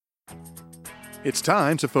It's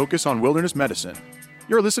time to focus on wilderness medicine.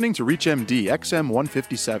 You're listening to ReachMD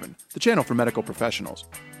XM157, the channel for medical professionals.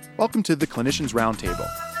 Welcome to the Clinicians Roundtable.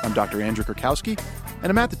 I'm Dr. Andrew Kurkowski, and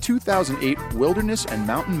I'm at the 2008 Wilderness and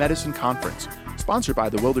Mountain Medicine Conference, sponsored by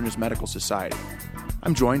the Wilderness Medical Society.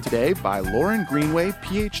 I'm joined today by Lauren Greenway,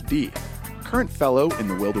 PhD, current fellow in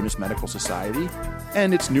the Wilderness Medical Society,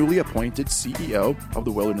 and its newly appointed CEO of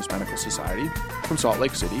the Wilderness Medical Society from Salt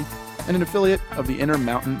Lake City, and an affiliate of the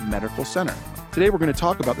Intermountain Medical Center. Today we're going to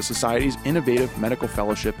talk about the Society's innovative medical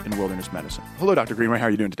fellowship in wilderness medicine. Hello, Dr. Greenway. How are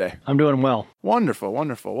you doing today? I'm doing well. Wonderful,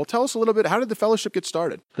 wonderful. Well, tell us a little bit, how did the fellowship get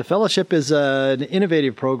started? The fellowship is an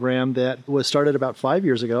innovative program that was started about 5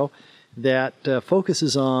 years ago that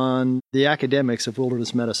focuses on the academics of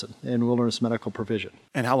wilderness medicine and wilderness medical provision.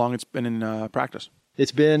 And how long it's been in practice?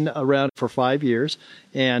 It's been around for 5 years,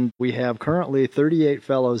 and we have currently 38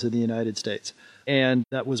 fellows in the United States. And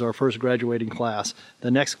that was our first graduating class. The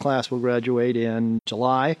next class will graduate in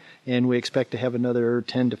July, and we expect to have another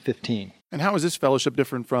 10 to 15. And how is this fellowship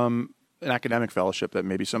different from an academic fellowship that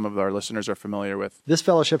maybe some of our listeners are familiar with? This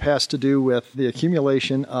fellowship has to do with the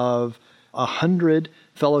accumulation of 100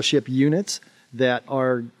 fellowship units that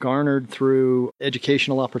are garnered through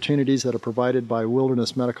educational opportunities that are provided by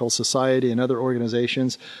Wilderness Medical Society and other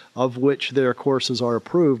organizations, of which their courses are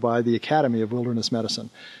approved by the Academy of Wilderness Medicine.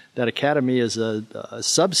 That academy is a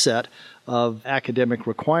subset of academic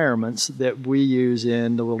requirements that we use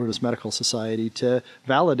in the Wilderness Medical Society to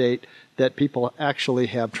validate that people actually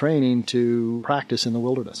have training to practice in the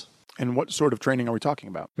wilderness. And what sort of training are we talking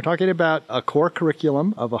about? We're talking about a core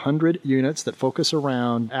curriculum of 100 units that focus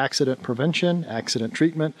around accident prevention, accident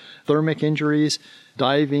treatment, thermic injuries,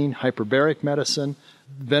 diving, hyperbaric medicine,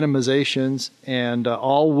 venomizations, and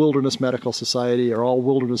all Wilderness Medical Society or all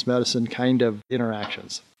wilderness medicine kind of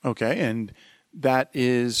interactions. Okay, and that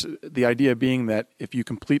is the idea being that if you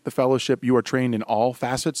complete the fellowship, you are trained in all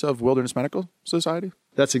facets of Wilderness Medical Society?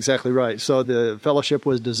 That's exactly right. So the fellowship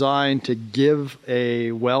was designed to give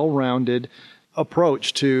a well-rounded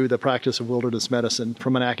approach to the practice of wilderness medicine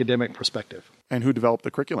from an academic perspective. And who developed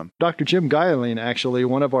the curriculum? Dr. Jim Geiling, actually,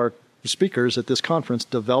 one of our speakers at this conference,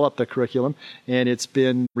 developed the curriculum, and it's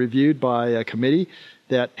been reviewed by a committee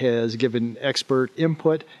that has given expert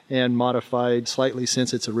input and modified slightly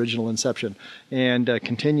since its original inception, and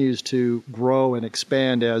continues to grow and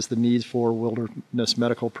expand as the needs for wilderness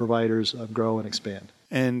medical providers grow and expand.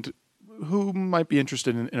 And who might be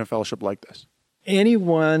interested in a fellowship like this?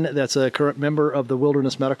 Anyone that's a current member of the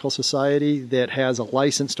Wilderness Medical Society that has a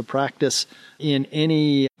license to practice in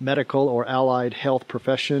any medical or allied health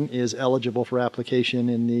profession is eligible for application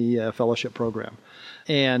in the fellowship program.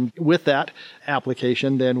 And with that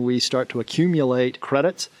application, then we start to accumulate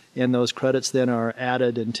credits, and those credits then are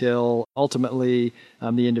added until ultimately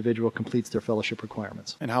the individual completes their fellowship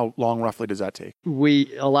requirements. And how long roughly does that take?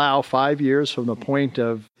 We allow 5 years from the point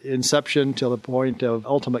of inception till the point of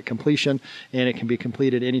ultimate completion, and it can be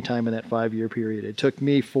completed any time in that 5-year period. It took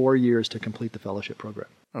me 4 years to complete the fellowship program.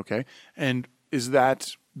 Okay. And is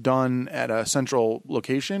that done at a central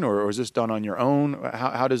location, or is this done on your own?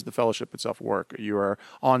 How does the fellowship itself work? You are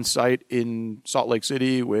on site in Salt Lake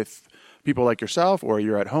City with people like yourself, or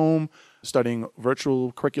you're at home studying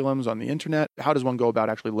virtual curriculums on the internet? How does one go about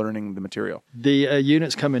actually learning the material? The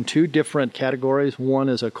units come in two different categories. One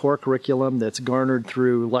is a core curriculum that's garnered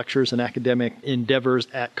through lectures and academic endeavors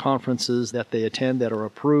at conferences that they attend that are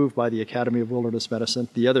approved by the Academy of Wilderness Medicine.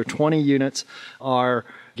 The other 20 units are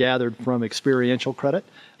gathered from experiential credit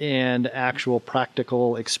and actual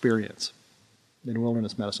practical experience in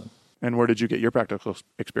wilderness medicine. And where did you get your practical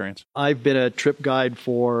experience? I've been a trip guide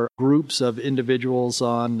for groups of individuals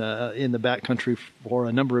on in the backcountry for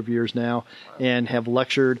a number of years now, and have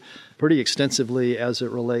lectured pretty extensively as it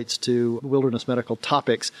relates to wilderness medical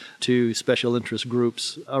topics to special interest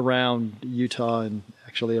groups around Utah and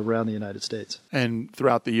actually around the United States. And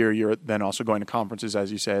throughout the year, you're then also going to conferences,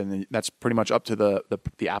 as you said, and that's pretty much up to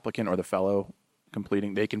the applicant or the fellow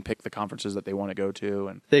completing. They can pick the conferences that they want to go to.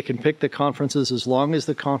 And they can pick the conferences as long as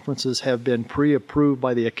the conferences have been pre-approved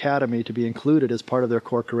by the Academy to be included as part of their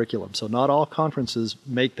core curriculum. So not all conferences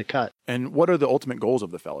make the cut. And what are the ultimate goals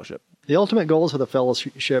of the fellowship? The ultimate goals of the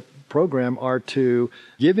fellowship program are to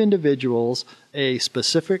give individuals a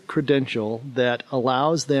specific credential that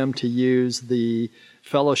allows them to use the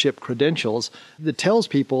fellowship credentials that tells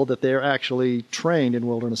people that they're actually trained in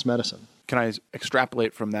wilderness medicine. Can I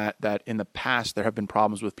extrapolate from that in the past there have been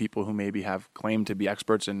problems with people who maybe have claimed to be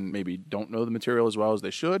experts and maybe don't know the material as well as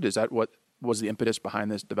they should? Is that what was the impetus behind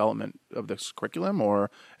this development of this curriculum, or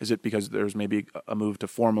is it because there's maybe a move to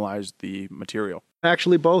formalize the material?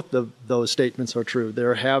 Actually, both of those statements are true.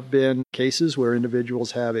 There have been cases where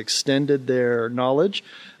individuals have extended their knowledge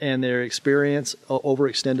and their experience,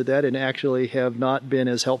 overextended that, and actually have not been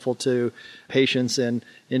as helpful to patients and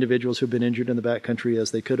individuals who've been injured in the backcountry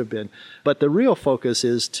as they could have been. But the real focus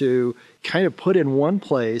is to kind of put in one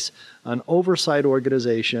place an oversight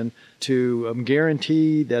organization to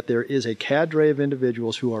guarantee that there is a cadre of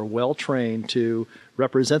individuals who are well trained to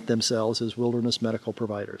represent themselves as wilderness medical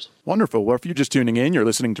providers. Wonderful. Well, if you're just tuning in, you're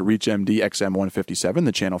listening to ReachMD XM 157,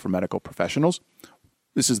 the channel for medical professionals.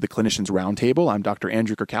 This is the Clinicians Roundtable. I'm Dr.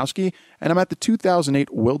 Andrew Kurkowski, and I'm at the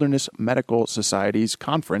 2008 Wilderness Medical Society's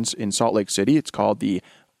conference in Salt Lake City. It's called the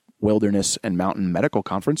Wilderness and Mountain Medical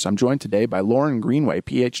Conference. I'm joined today by Lauren Greenway,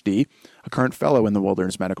 PhD, a current fellow in the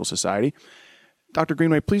Wilderness Medical Society. Dr.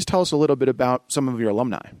 Greenway, please tell us a little bit about some of your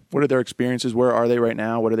alumni. What are their experiences? Where are they right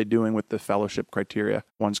now? What are they doing with the fellowship criteria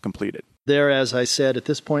once completed? There, as I said, at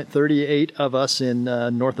this point, 38 of us in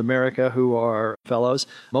North America who are fellows.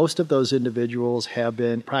 Most of those individuals have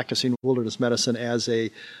been practicing wilderness medicine as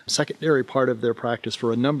a secondary part of their practice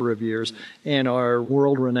for a number of years and are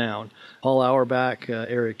world-renowned. Paul Auerbach,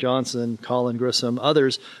 Eric Johnson, Colin Grissom,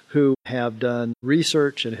 others who have done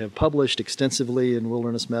research and have published extensively in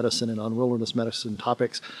wilderness medicine and on wilderness medicine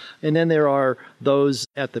topics. And then there are those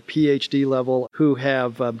at the PhD level who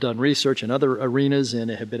have done research in other arenas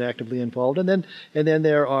and have been actively involved. And then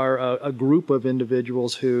there are a group of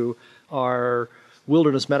individuals who are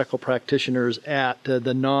wilderness medical practitioners at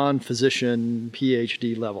the non-physician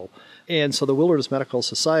PhD level. And so the Wilderness Medical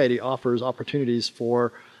Society offers opportunities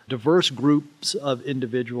for diverse groups of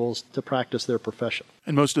individuals to practice their profession.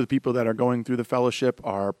 And most of the people that are going through the fellowship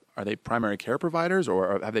are they primary care providers,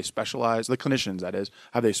 or have they specialized, the clinicians that is,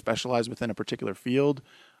 have they specialized within a particular field?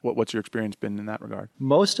 What's your experience been in that regard?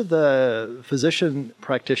 Most of the physician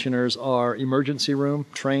practitioners are emergency room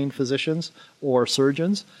trained physicians or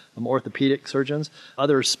surgeons, orthopedic surgeons.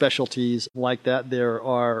 Other specialties like that, there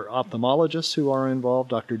are ophthalmologists who are involved.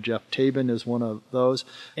 Dr. Jeff Tabin is one of those,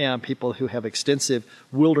 and people who have extensive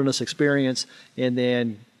wilderness experience and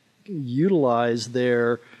then utilize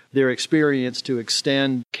their experience to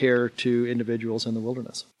extend care to individuals in the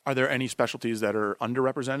wilderness. Are there any specialties that are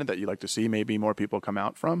underrepresented that you'd like to see maybe more people come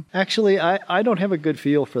out from? Actually, I don't have a good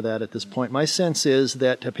feel for that at this point. My sense is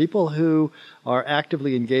that people who are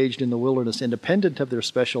actively engaged in the wilderness, independent of their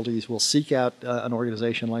specialties, will seek out an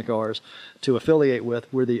organization like ours to affiliate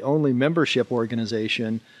with. We're the only membership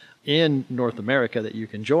organization in North America that you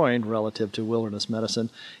can join relative to wilderness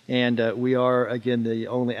medicine. And we are, again, the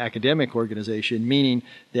only academic organization, meaning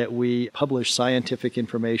that we publish scientific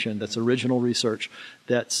information that's original research,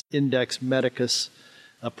 that's Index Medicus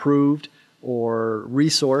approved or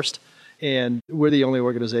resourced. And we're the only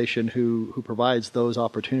organization who provides those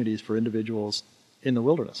opportunities for individuals in the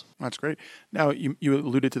wilderness. That's great. Now, you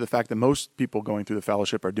alluded to the fact that most people going through the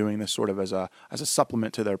fellowship are doing this sort of as a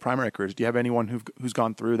supplement to their primary careers. Do you have anyone who's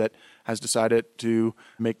gone through that has decided to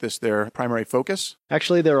make this their primary focus?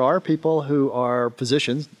 Actually, there are people who are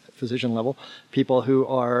physician level, people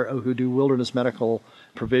who do wilderness medical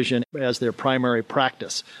provision as their primary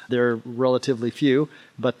practice. They're relatively few,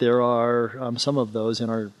 but there are some of those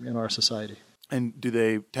in our society. And do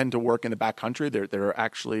they tend to work in the backcountry? They're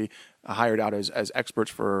actually hired out as experts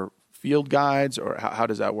for field guides, or how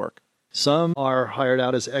does that work? Some are hired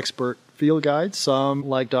out as expert field guides. Some,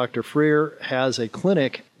 like Dr. Freer, has a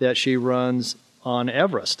clinic that she runs on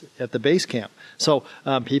Everest at the base camp. So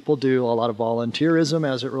people do a lot of volunteerism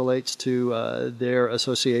as it relates to their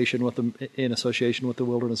association with the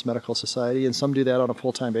Wilderness Medical Society, and some do that on a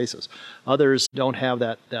full-time basis. Others don't have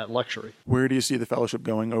that luxury. Where do you see the fellowship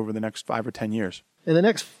going over the next 5 or 10 years? In the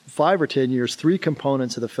next 5 or 10 years, 3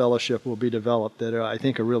 components of the fellowship will be developed that I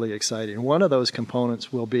think are really exciting. One of those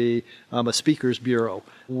components will be a speakers bureau.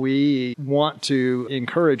 We want to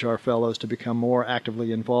encourage our fellows to become more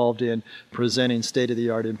actively involved in presenting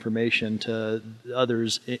state-of-the-art information to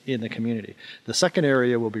others in the community. The second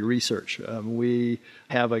area will be research. We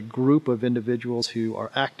have a group of individuals who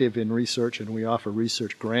are active in research, and we offer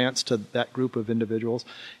research grants to that group of individuals.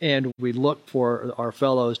 And we look for our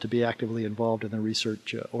fellows to be actively involved in the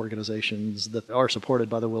research organizations that are supported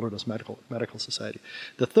by the Wilderness Medical Society.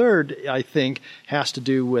 The third, I think, has to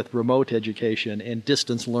do with remote education and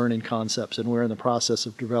distance learning concepts, and we're in the process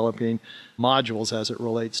of developing modules as it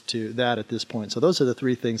relates to that at this point. So those are the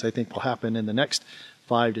 3 things I think will happen in the next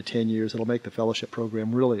 5 to 10 years. It'll make the fellowship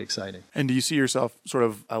program really exciting. And do you see yourself sort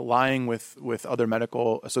of allying with other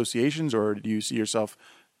medical associations, or do you see yourself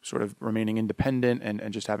sort of remaining independent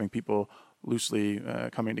and just having people loosely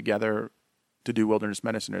coming together to do wilderness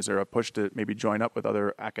medicine? Is there a push to maybe join up with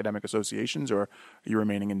other academic associations, or are you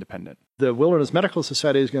remaining independent? The Wilderness Medical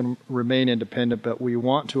Society is going to remain independent, but we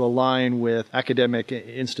want to align with academic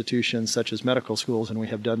institutions such as medical schools, and we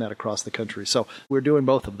have done that across the country. So we're doing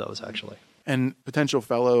both of those, actually. And potential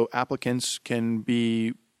fellow applicants can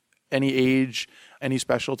be any age, any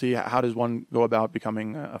specialty. How does one go about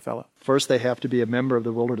becoming a fellow? First, they have to be a member of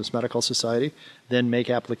the Wilderness Medical Society, then make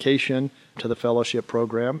application to the fellowship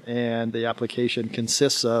program, and the application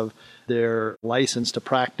consists of their license to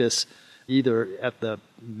practice either at the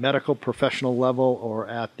medical professional level or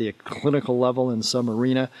at the clinical level in some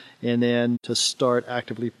arena, and then to start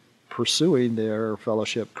actively pursuing their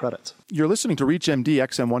fellowship credits. You're listening to ReachMD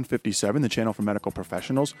XM157, the channel for medical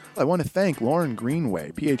professionals. I want to thank Lauren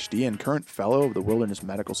Greenway, PhD and current fellow of the Wilderness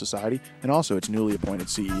Medical Society, and also its newly appointed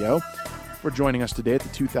CEO, for joining us today at the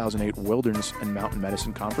 2008 Wilderness and Mountain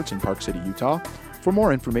Medicine Conference in Park City, Utah. For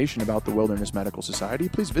more information about the Wilderness Medical Society,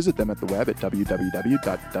 please visit them at the web at www.wms.org.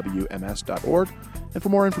 And for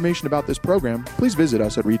more information about this program, please visit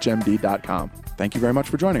us at reachmd.com. Thank you very much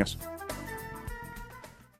for joining us.